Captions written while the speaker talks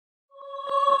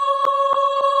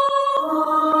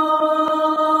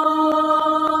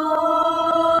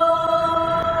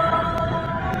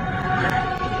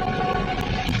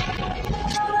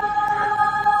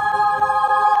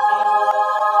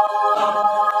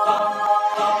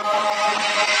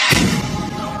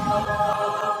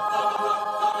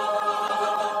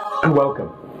and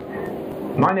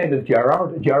welcome. My name is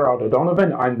Gerard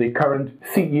O'Donovan. I'm the current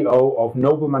CEO of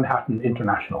Noble Manhattan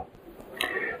International.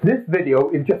 This video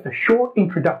is just a short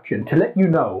introduction to let you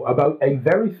know about a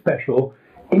very special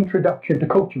introduction to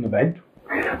coaching event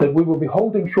that we will be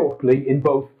holding shortly in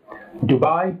both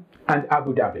Dubai and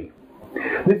Abu Dhabi.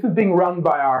 This is being run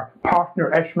by our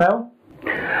partner Eshmel,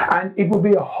 and it will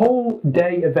be a whole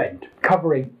day event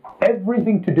covering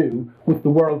everything to do with the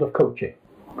world of coaching.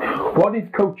 What is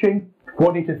coaching?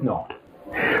 What it is not.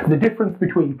 The difference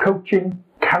between coaching,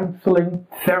 counseling,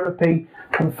 therapy,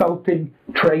 consulting,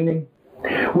 training.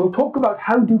 We'll talk about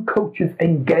how do coaches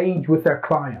engage with their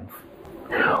clients.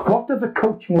 What does a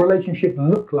coaching relationship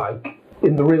look like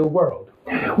in the real world?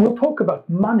 We'll talk about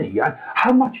money and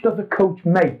how much does a coach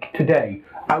make today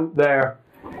out there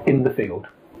in the field.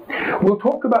 We'll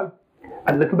talk about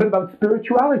a little bit about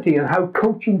spirituality and how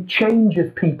coaching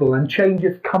changes people and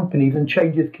changes companies and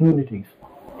changes communities.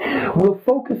 We'll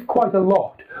focus quite a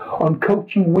lot on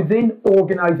coaching within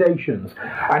organizations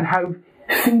and how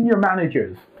senior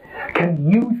managers can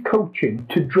use coaching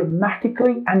to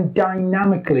dramatically and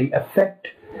dynamically affect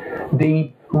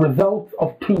the results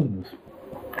of teams.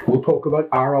 We'll talk about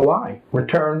ROI,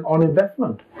 return on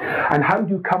investment, and how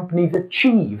do companies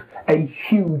achieve a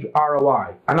huge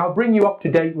ROI. And I'll bring you up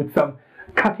to date with some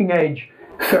cutting edge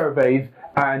surveys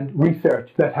and research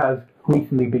that has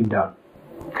recently been done.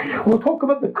 We'll talk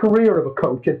about the career of a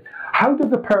coach and how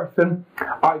does a person,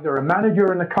 either a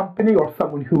manager in a company or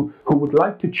someone who would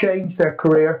like to change their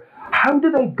career, how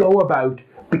do they go about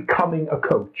becoming a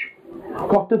coach?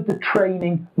 What does the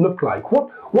training look like?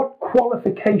 What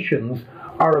qualifications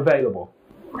are available?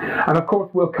 And of course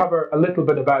we'll cover a little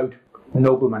bit about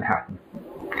Noble Manhattan.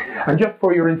 And just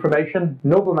for your information,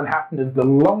 Noble Manhattan is the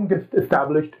longest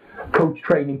established coach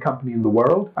training company in the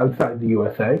world outside the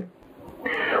USA.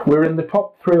 We're in the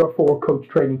top 3 or 4 coach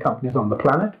training companies on the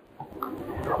planet.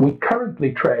 We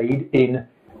currently trade in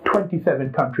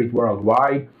 27 countries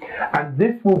worldwide, and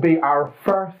this will be our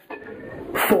first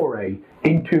foray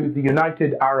into the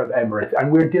United Arab Emirates,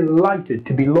 and we're delighted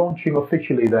to be launching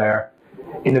officially there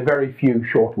in a very few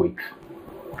short weeks.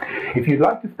 If you'd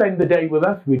like to spend the day with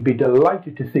us, we'd be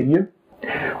delighted to see you.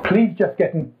 Please just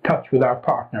get in touch with our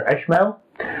partner Eshmel,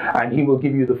 and he will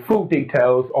give you the full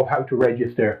details of how to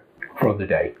register for the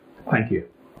day. Thank you.